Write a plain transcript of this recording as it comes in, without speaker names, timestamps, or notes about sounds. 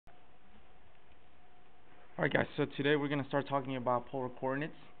Alright guys, so today we're going to start talking about polar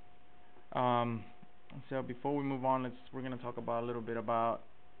coordinates. Um, so before we move on, we're going to talk about a little bit about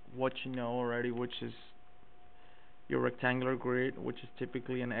what you know already, which is your rectangular grid, which is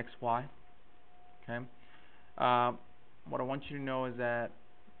typically an XY. Okay. What I want you to know is that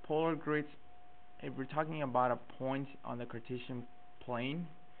polar grids, if we're talking about a point on the Cartesian plane,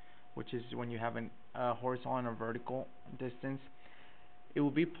 which is when you have a horizontal and a vertical distance, it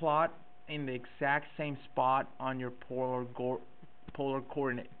will be plotted in the exact same spot on your polar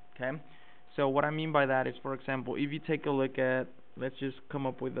coordinate. Okay, so what I mean by that is, for example, if you take a look at, let's just come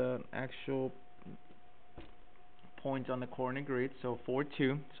up with an actual point on the coordinate grid. So 4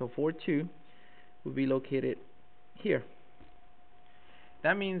 2 will be located here.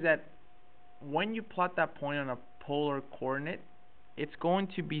 That means that when you plot that point on a polar coordinate, it's going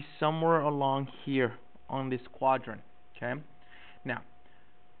to be somewhere along here on this quadrant. Okay, now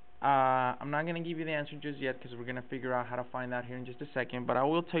I'm not going to give you the answer just yet because we're going to figure out how to find that here in just a second, but I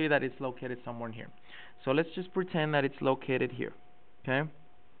will tell you that it's located somewhere in here. So let's just pretend that it's located here. Okay,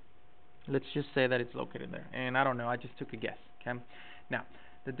 let's just say that it's located there, and I don't know, I just took a guess. Okay, now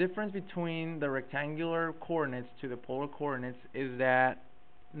the difference between the rectangular coordinates to the polar coordinates is that,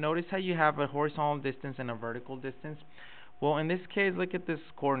 notice how you have a horizontal distance and a vertical distance. Well, in this case, look at this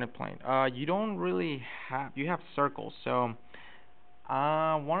coordinate plane. You don't really have, you have circles. So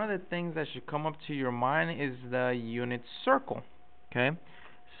one of the things that should come up to your mind is the unit circle. Okay,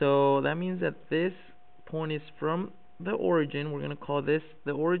 so that means that this point is from the origin. We're going to call this,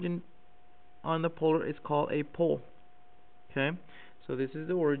 the origin on the polar is called a pole. Okay, so this is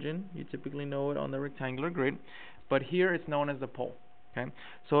the origin. You typically know it on the rectangular grid, but here it's known as the pole. Okay,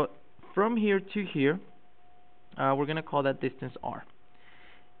 so from here to here, we're going to call that distance r.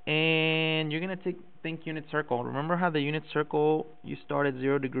 And you're going to think unit circle. Remember how the unit circle, you start at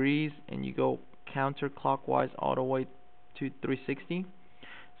 0 degrees and you go counterclockwise all the way to 360.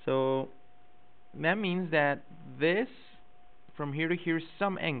 So that means that this, from here to here, is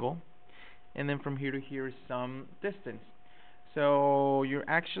some angle, and then from here to here is some distance. So you're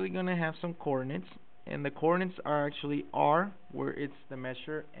actually going to have some coordinates, and the coordinates are actually r, where it's the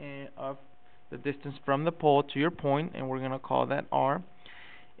measure of the distance from the pole to your point, and we're going to call that r.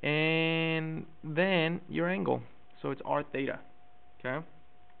 And then your angle, so it's r theta. Okay,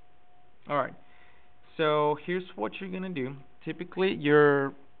 alright, so here's what you're gonna do. Typically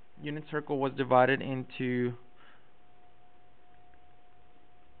your unit circle was divided into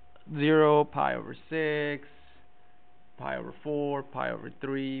 0, pi over 6, pi over 4, pi over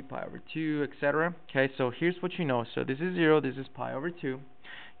 3, pi over 2, etc. Okay, so here's what you know. So this is 0, this is pi over 2.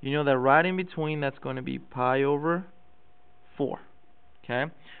 You know that right in between, that's going to be pi over 4. Okay,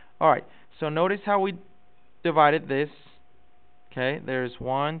 alright, so notice how we divided this. Okay, there's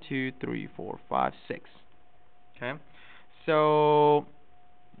 1, 2, 3, 4, 5, 6. Okay, so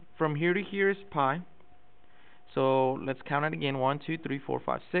from here to here is pi. So let's count it again: 1, 2, 3, 4,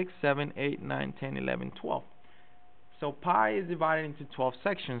 5, 6, 7, 8, 9, 10, 11, 12. So pi is divided into 12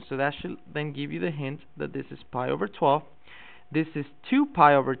 sections, so that should then give you the hint that this is pi over 12. This is 2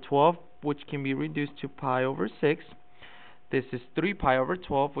 pi over 12, which can be reduced to pi over 6. This is 3 pi over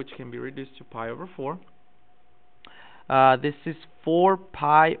 12, which can be reduced to pi over 4. This is 4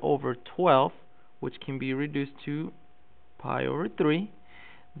 pi over 12, which can be reduced to pi over 3.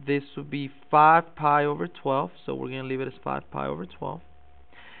 This would be 5 pi over 12, so we're going to leave it as 5 pi over 12.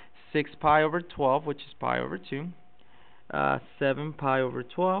 6 pi over 12, which is pi over 2. 7 pi over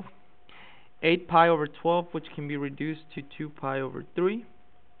 12. 8 pi over 12, which can be reduced to 2 pi over 3.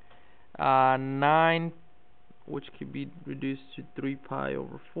 9, which can be reduced to 3 pi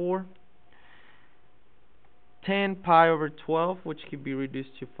over 4. 10 pi over 12, which can be reduced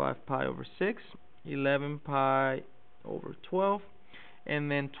to 5 pi over 6. 11 pi over 12.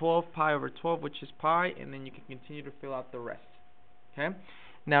 And then 12 pi over 12, which is pi, and then you can continue to fill out the rest. Okay?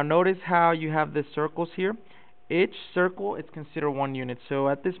 Now notice how you have the circles here. Each circle is considered 1 unit. So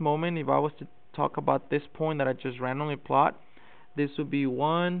at this moment, if I was to talk about this point that I just randomly plot, this would be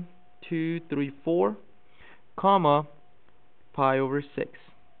 1, 2, 3, 4, comma, pi over 6.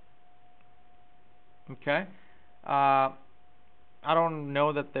 Okay? I don't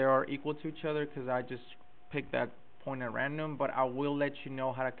know that they are equal to each other because I just picked that point at random, but I will let you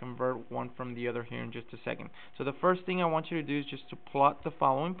know how to convert one from the other here in just a second. So the first thing I want you to do is just to plot the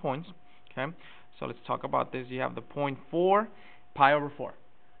following points. Okay, so let's talk about this. You have the point 4, pi over 4.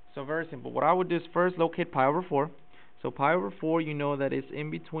 So very simple. What I would do is first locate pi over 4. So pi over 4, you know that it's in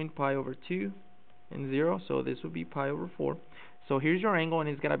between pi over 2 and 0, so this would be pi over 4. So here's your angle, and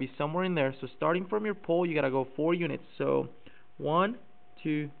it's got to be somewhere in there. So starting from your pole, you got to go 4 units. So 1,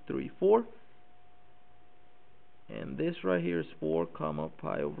 2, 3, 4. and this right here is 4 comma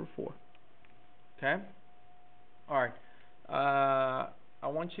pi over 4. Okay? Alright. I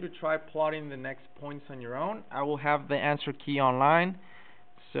want you to try plotting the next points on your own. I will have the answer key online.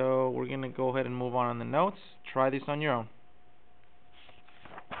 So we're going to go ahead and move on the notes. Try this on your own.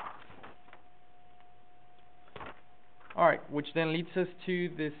 Alright, which then leads us to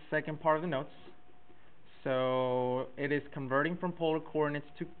this second part of the notes. So it is converting from polar coordinates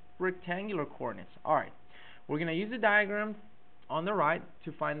to rectangular coordinates. Alright, we're going to use the diagram on the right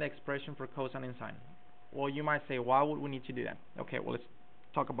to find the expression for cosine and sine. Well, you might say, why would we need to do that? Okay, well, let's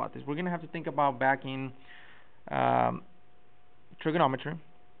talk about this. We're going to have to think about back in trigonometry.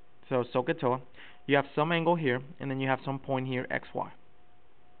 So SOHCAHTOA, you have some angle here, and then you have some point here, xy.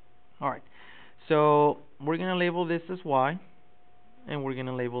 Alright, so we're going to label this as y, and we're going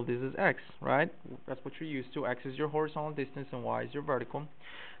to label this as x, right? That's what you're used to. X is your horizontal distance, and y is your vertical.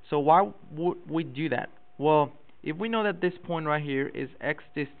 So why would we do that? Well, if we know that this point right here is x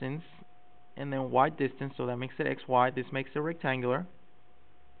distance, and then y distance, so that makes it xy, this makes it rectangular.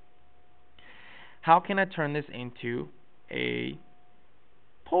 How can I turn this into a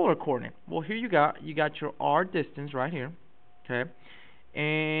polar coordinate? Well, here you got your r distance right here, okay,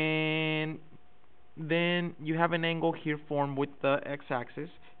 and then you have an angle here formed with the x-axis.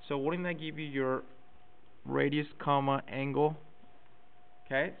 So wouldn't that give you your radius comma angle?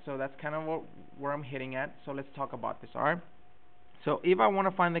 Okay, so that's kind of where I'm hitting at. So let's talk about this. All right. So if I want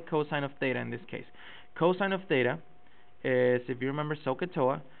to find the cosine of theta in this case, cosine of theta is, if you remember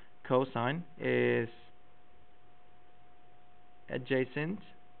SOHCAHTOA, cosine is adjacent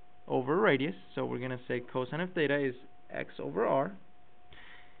over radius. So we're going to say cosine of theta is x over r,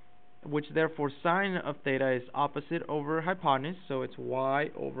 which therefore sine of theta is opposite over hypotenuse, so it's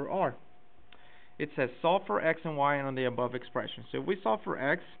y over r. It says solve for x and y on the above expression. So if we solve for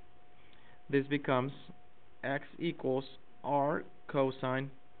x, this becomes x equals r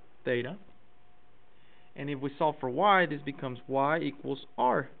cosine theta. And if we solve for y, this becomes y equals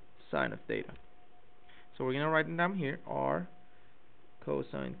r sine of theta. So we're going to write it down here, r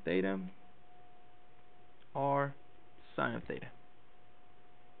cosine theta, r sine of theta.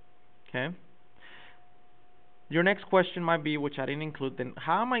 Okay. Your next question might be, which I didn't include, then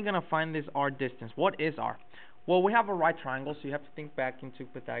how am I going to find this r distance? What is r? Well, we have a right triangle, so you have to think back into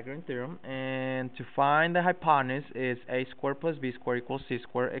Pythagorean theorem. And to find the hypotenuse is a squared plus b squared equals c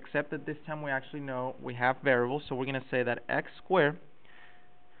squared, except that this time we actually know we have variables, so we're going to say that x squared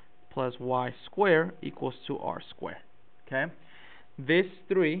plus y squared equals to r squared. Okay? This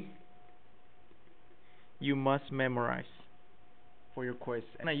 3 you must memorize for your quiz.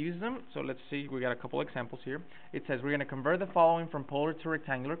 And I use them, so let's see, we got a couple examples here. It says we're going to convert the following from polar to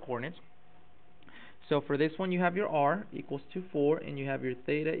rectangular coordinates. So for this one, you have your r equals to 4, and you have your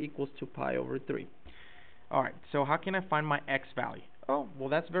theta equals to pi over 3. Alright, so how can I find my x value? Oh, well,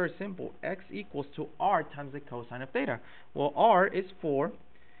 that's very simple. X equals to r times the cosine of theta. Well, r is 4,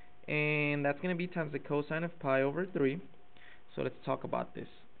 and that's going to be times the cosine of pi over 3. So let's talk about this.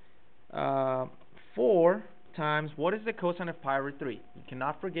 4 times, what is the cosine of pi over 3? You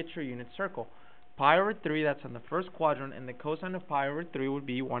cannot forget your unit circle. Pi over 3, that's on the first quadrant, and the cosine of pi over 3 would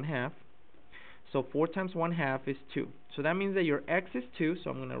be 1/2. So 4 times 1/2 is 2. So that means that your x is 2, so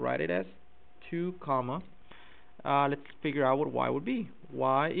I'm going to write it as 2 comma. Let's figure out what y would be.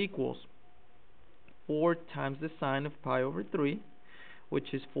 Y equals 4 times the sine of pi over 3,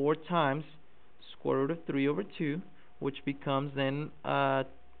 which is 4 times square root of 3 over 2, which becomes then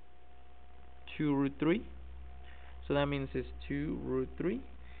 2 root 3. So that means it's 2 root 3.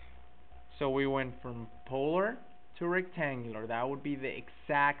 So we went from polar to rectangular. That would be the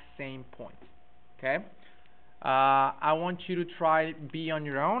exact same point. Okay? I want you to try B on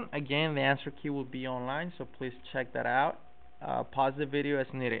your own. Again, the answer key will be online, so please check that out. Pause the video as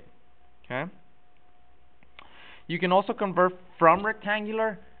needed. Okay? You can also convert from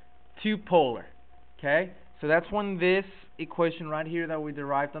rectangular to polar. Okay? So that's when this equation right here that we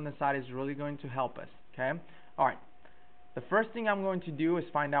derived on the side is really going to help us. Okay? Alright. The first thing I'm going to do is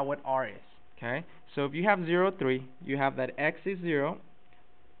find out what r is. Okay? So if you have 0, 3, you have that x is 0,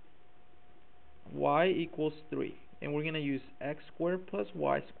 y equals 3. And we're going to use x squared plus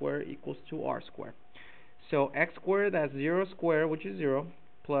y squared equals to r squared. So x squared, that's 0 squared, which is 0,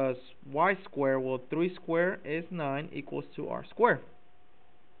 plus y squared, well, 3 squared is 9, equals to r squared.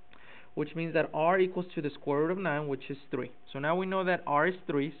 Which means that r equals to the square root of 9, which is 3. So now we know that r is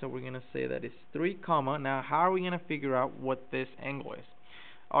 3, so we're going to say that it's 3 comma. Now how are we going to figure out what this angle is?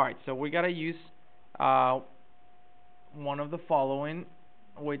 Alright, so we got to use one of the following,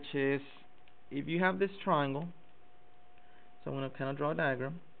 which is, if you have this triangle, so I'm going to kind of draw a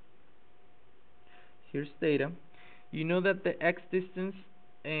diagram. Here's theta. You know that the x distance,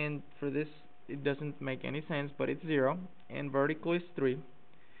 and for this it doesn't make any sense, but it's 0, and vertical is 3.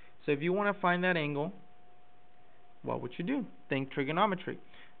 So if you want to find that angle, what would you do? Think trigonometry.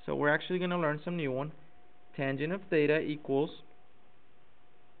 So we're actually going to learn some new one. Tangent of theta equals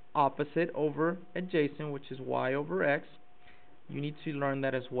opposite over adjacent, which is y over x. You need to learn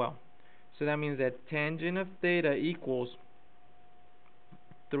that as well. So that means that tangent of theta equals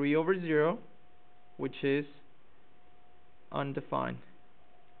 3 over 0, which is undefined.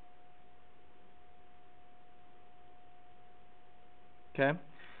 Okay,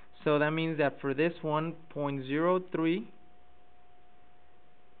 so that means that for this one, 0.03,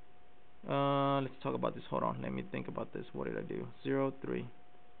 let's talk about this. Hold on, let me think about this. What did I do? 0.3.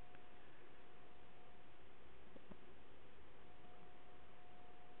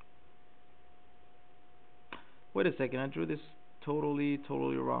 Wait a second, I drew this totally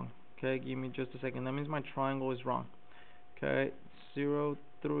wrong. Okay, give me just a second. That means my triangle is wrong. Okay,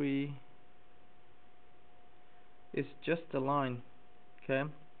 0.3 is just a line. Okay,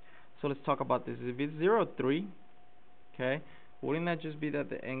 so let's talk about this. If it's 0.3, okay, wouldn't that just be that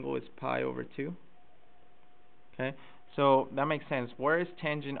the angle is pi over 2? Okay, so that makes sense. Where is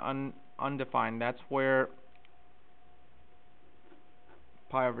tangent undefined? That's where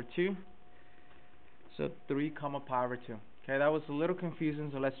pi over 2. So 3 comma pi over 2. Okay, that was a little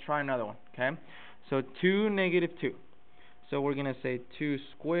confusing, so let's try another one. Okay, so 2 negative 2. So we're going to say 2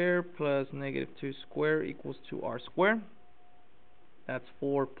 squared plus negative 2 squared equals 2r squared. That's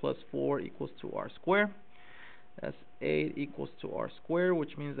 4 plus 4 equals 2r squared. That's 8 equals to r squared,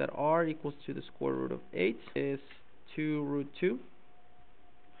 which means that r equals to the square root of 8 is 2 root 2.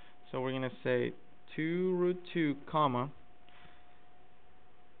 So we're going to say 2 root 2 comma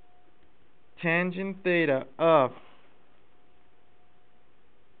tangent theta of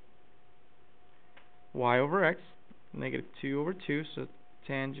y over x, negative 2 over 2, so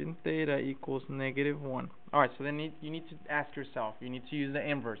tangent theta equals negative 1. Alright, so then you need to ask yourself, you need to use the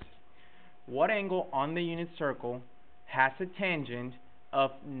inverse. What angle on the unit circle has a tangent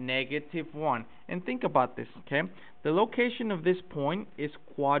of negative 1? And think about this, okay? The location of this point is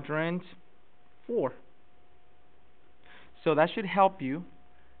quadrant 4. So that should help you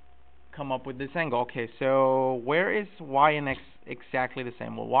come up with this angle. Okay, so where is y and x exactly the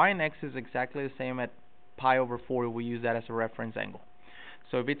same? Well, y and x is exactly the same at pi over 4. We use that as a reference angle.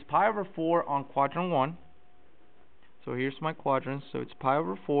 So if it's pi over 4 on quadrant 1, so here's my quadrant, so it's pi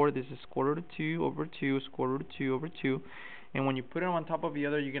over 4, this is square root of 2 over 2, square root of 2 over 2, and when you put it on top of the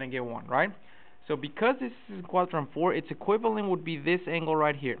other, you're going to get 1, right? So because this is quadrant 4, its equivalent would be this angle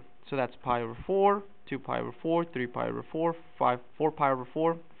right here. So that's pi over 4, 2 pi over 4, 3 pi over 4, 4 pi over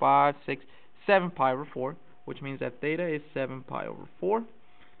 4, 5, 6, 7 pi over 4, which means that theta is 7 pi over 4,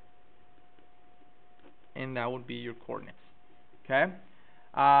 and that would be your coordinates. Okay?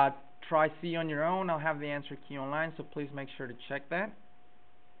 Try C on your own. I'll have the answer key online, so please make sure to check that.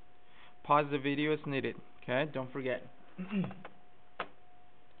 Pause the video as needed. Okay, don't forget.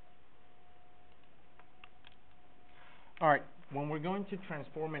 Alright, when we're going to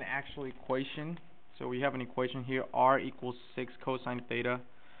transform an actual equation, so we have an equation here, r equals 6 cosine theta,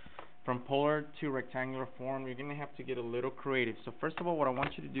 from polar to rectangular form, you're going to have to get a little creative. So first of all, what I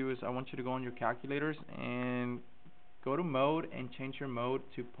want you to do is I want you to go on your calculators and go to mode and change your mode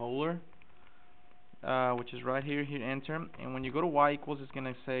to polar, which is right here. Hit enter, and when you go to y equals, it's going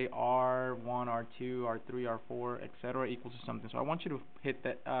to say r1, r2, r3, r4, etc. equals to something. So I want you to hit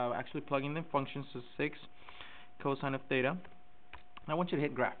that, actually plug in the functions, so 6 cosine of theta. I want you to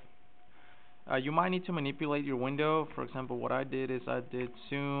hit graph. You might need to manipulate your window. For example, what I did is I did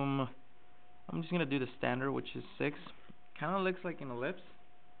zoom. I'm just going to do the standard, which is 6. Kind of looks like an ellipse,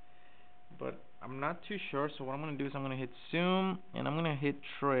 but I'm not too sure. So what I'm going to do is I'm going to hit zoom, and I'm going to hit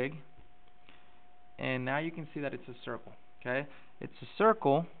trig. And now you can see that it's a circle. Okay, it's a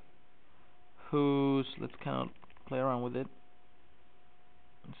circle whose, let's kind of play around with it.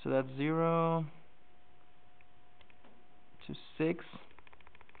 So that's 0 to 6,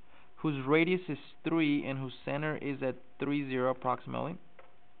 whose radius is 3 and whose center is at 3, 0 approximately.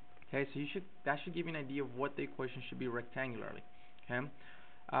 Okay, so that should give you an idea of what the equation should be rectangularly. Okay,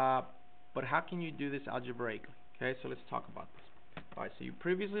 but how can you do this algebraically? Okay, so let's talk about this. Alright, so you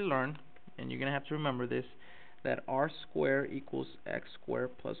previously learned, and you're going to have to remember this, that r squared equals x squared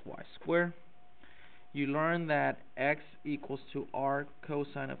plus y squared. You learn that x equals to r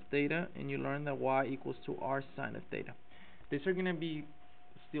cosine of theta, and you learn that y equals to r sine of theta. These are going to be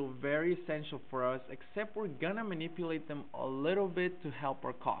still very essential for us, except we're going to manipulate them a little bit to help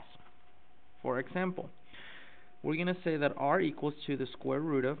our cause. For example, we're going to say that r equals to the square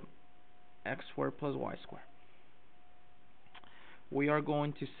root of x squared plus y squared. we are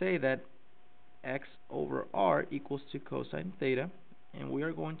going to say that x over r equals to cosine theta, and we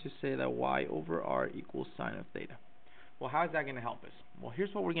are going to say that y over r equals sine of theta. Well, how is that going to help us? Well,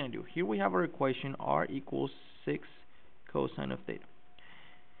 here's what we're going to do. Here we have our equation r equals 6 cosine of theta.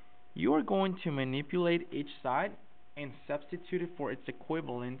 You are going to manipulate each side and substitute it for its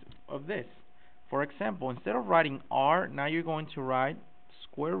equivalent of this. For example, instead of writing r, now you're going to write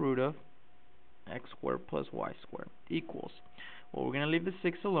square root of x squared plus y squared equals. Well, we're going to leave the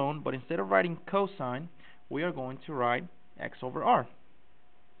 6 alone, but instead of writing cosine, we are going to write x over r.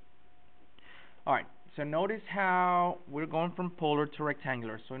 Alright, so notice how we're going from polar to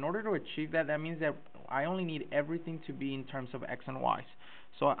rectangular. So in order to achieve that, that means that I only need everything to be in terms of x and y's.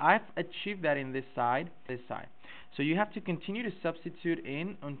 So I've achieved that in this side. So you have to continue to substitute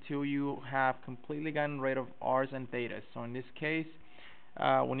in until you have completely gotten rid of r's and thetas. So in this case,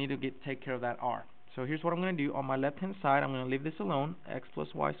 we need to take care of that r. So here's what I'm going to do. On my left hand side, I'm going to leave this alone. X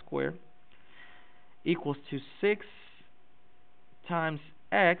plus y squared equals to 6 times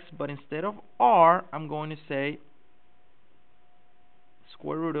x, but instead of r, I'm going to say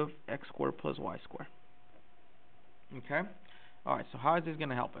square root of x squared plus y squared. Okay? Alright, so how is this going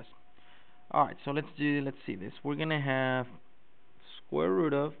to help us? Alright, so let's see this. We're going to have square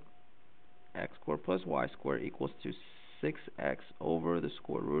root of x squared plus y squared equals to 6x over the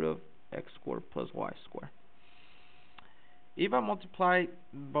square root of x squared plus y squared. If I multiply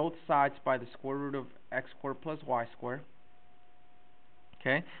both sides by the square root of x squared plus y squared,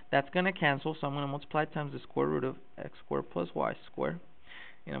 okay, that's going to cancel, so I'm going to multiply times the square root of x squared plus y squared.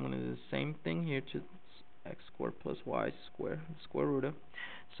 And I'm going to do the same thing here to x squared plus y squared, square root of.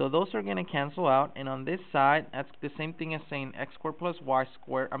 So those are going to cancel out, and on this side, that's the same thing as saying x squared plus y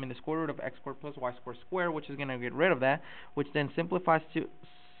squared, the square root of x squared plus y squared, which is going to get rid of that, which then simplifies to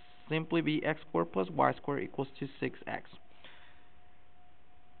simply be x squared plus y squared equals to 6x.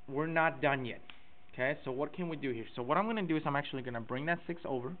 We're not done yet. Okay, so what can we do here? So what I'm going to do is I'm actually going to bring that 6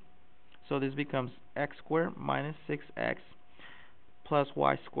 over. So this becomes x squared minus 6x plus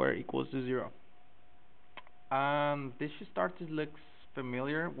y squared equals to 0. This should start to look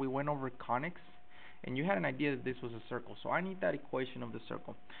familiar. We went over conics, and you had an idea that this was a circle. So I need that equation of the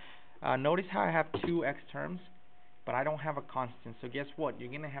circle. Notice how I have two x terms, but I don't have a constant. So guess what? You're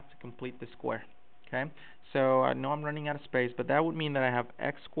going to have to complete the square. Okay, so I know I'm running out of space, but that would mean that I have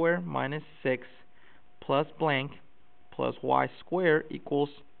x squared minus 6 plus blank plus y squared equals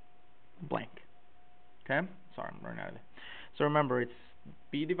blank. Okay, sorry, I'm running out of it. So remember, it's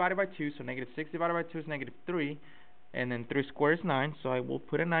b divided by 2, so negative 6 divided by 2 is negative 3, and then 3 squared is 9, so I will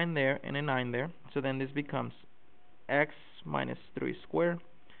put a 9 there and a 9 there. So then this becomes x minus 3 squared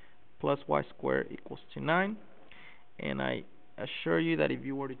plus y squared equals to 9, and I assure you that if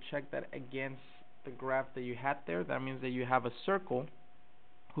you were to check that against the graph that you had there, that means that you have a circle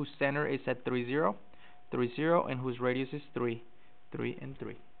whose center is at 3, 0, 3, 0, and whose radius is 3, 3, and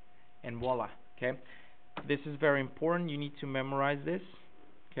 3. And voila, okay? This is very important. You need to memorize this,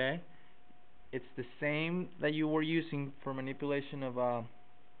 okay? It's the same that you were using for manipulation of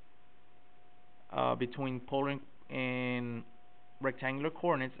between polar and rectangular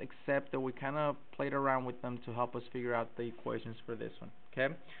coordinates, except that we kind of played around with them to help us figure out the equations for this one,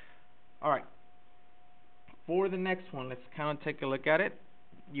 okay? Alright, for the next one, let's kind of take a look at it.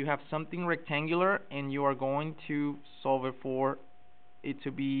 You have something rectangular, and you are going to solve it for it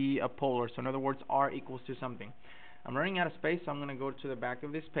to be a polar. So in other words, r equals to something. I'm running out of space, so I'm going to go to the back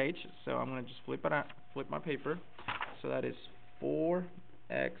of this page. So I'm going to just flip my paper. So that is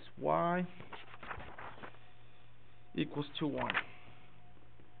 4xy equals to 1.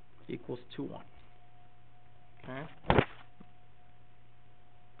 Equals to 1. Okay.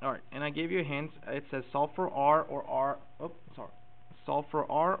 Alright, and I gave you a hint. It says solve for r or r. Oh, sorry. Solve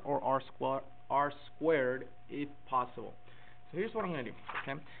for r or r squared if possible. So here's what I'm going to do.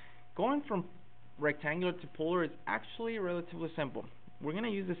 Okay, going from rectangular to polar is actually relatively simple. We're going to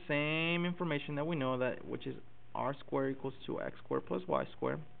use the same information that we know, that which is r squared equals to x squared plus y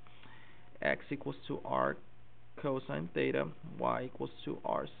squared, x equals to r cosine theta, y equals to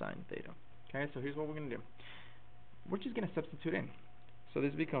r sine theta. Okay, so here's what we're going to do. We're just going to substitute in. So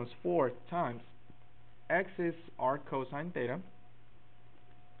this becomes 4 times x is r cosine theta,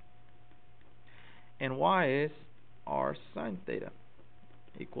 and y is r sine theta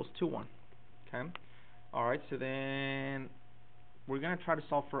equals to 1. Okay. Alright, so then we're going to try to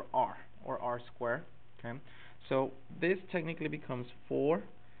solve for r, or r squared. Okay. So this technically becomes 4,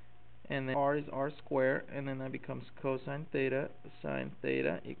 and then r is r squared, and then that becomes cosine theta sine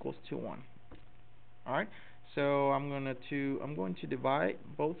theta equals to 1. Alright. So I'm going to divide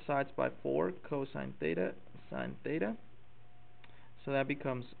both sides by 4 cosine theta sine theta. So that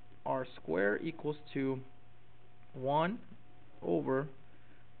becomes r squared equals to 1 over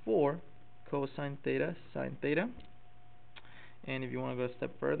 4 cosine theta sine theta. And if you want to go a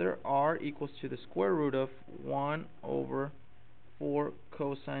step further, r equals to the square root of 1 over 4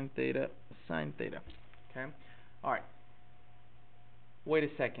 cosine theta sine theta. Okay? Alright. Wait a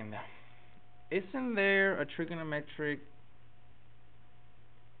second now. Isn't there a trigonometric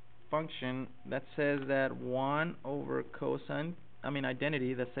function that says that 1 over cosine,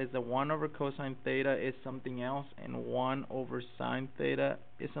 identity that says that 1 over cosine theta is something else and 1 over sine theta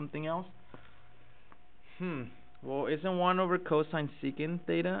is something else? Well, isn't 1 over cosine secant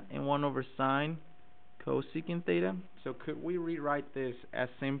theta and 1 over sine cosecant theta? So could we rewrite this as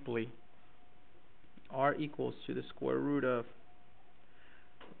simply r equals to the square root of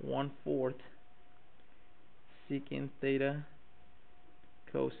 1/4 secant theta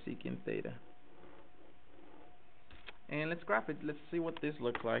cosecant theta. And let's graph it. Let's see what this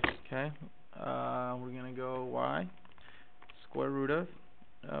looks like. Okay. We're gonna go y square root of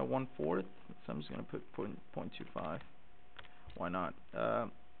 1/4. So I'm just gonna put 0.25. Why not?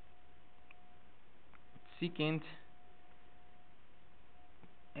 Secant,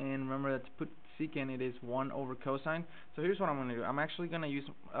 and remember that to put secant it is 1 over cosine. So here's what I'm gonna do. I'm actually gonna use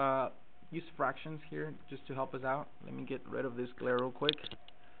fractions here just to help us out. Let me get rid of this glare real quick.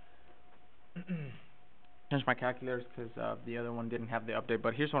 Change my calculators because the other one didn't have the update.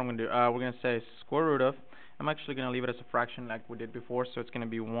 But here's what I'm gonna do. We're gonna say square root of. I'm actually gonna leave it as a fraction like we did before. So it's gonna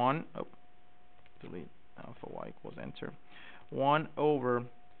be 1. Oh, delete alpha y equals enter. 1 over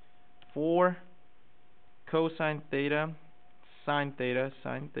 4 cosine theta sine theta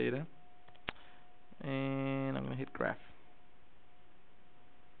and I'm gonna hit graph.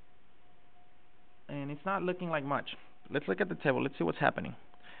 And it's not looking like much. Let's look at the table. Let's see what's happening.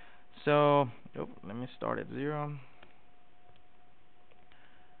 So, let me start at 0.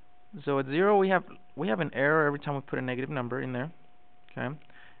 So at 0 we have an error every time we put a negative number in there. Okay,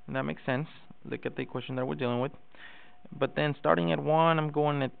 and that makes sense. Look at the equation that we're dealing with. But then starting at 1, I'm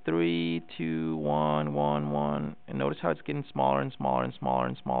going at 3, 2, 1, 1, 1, and notice how it's getting smaller and smaller and smaller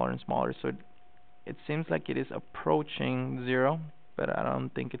and smaller and smaller. So it seems like it is approaching 0, but I don't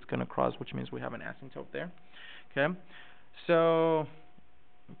think it's gonna cross, which means we have an asymptote there. Okay, so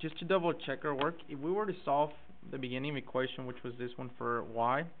just to double check our work, if we were to solve the beginning equation, which was this one for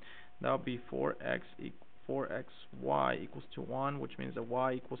y, that would be 4xy equals to 1, which means that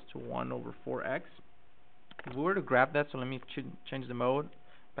y equals to 1 over 4x. If we were to graph that, so let me change the mode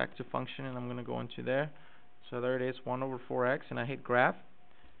back to function, and I'm going to go into there. So there it is, 1 over 4x, and I hit graph.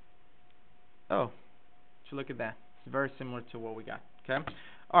 Oh, so look at that. It's very similar to what we got. Okay.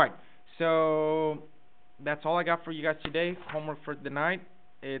 All right. So that's all I got for you guys today. Homework for the night.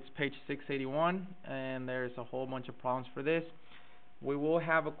 It's page 681, and there's a whole bunch of problems for this. We will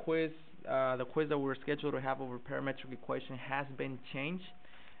have a quiz. The quiz that we were scheduled to have over parametric equation has been changed.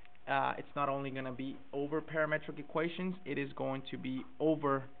 It's not only going to be over parametric equations, it is going to be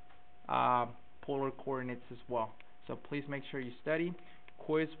over polar coordinates as well. So please make sure you study.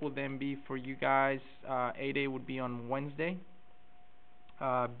 Quiz will then be for you guys. A day would be on Wednesday.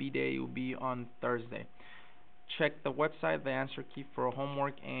 B day will be on Thursday. Check the website, the answer key for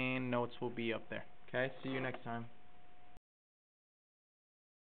homework and notes will be up there. Okay, see you next time.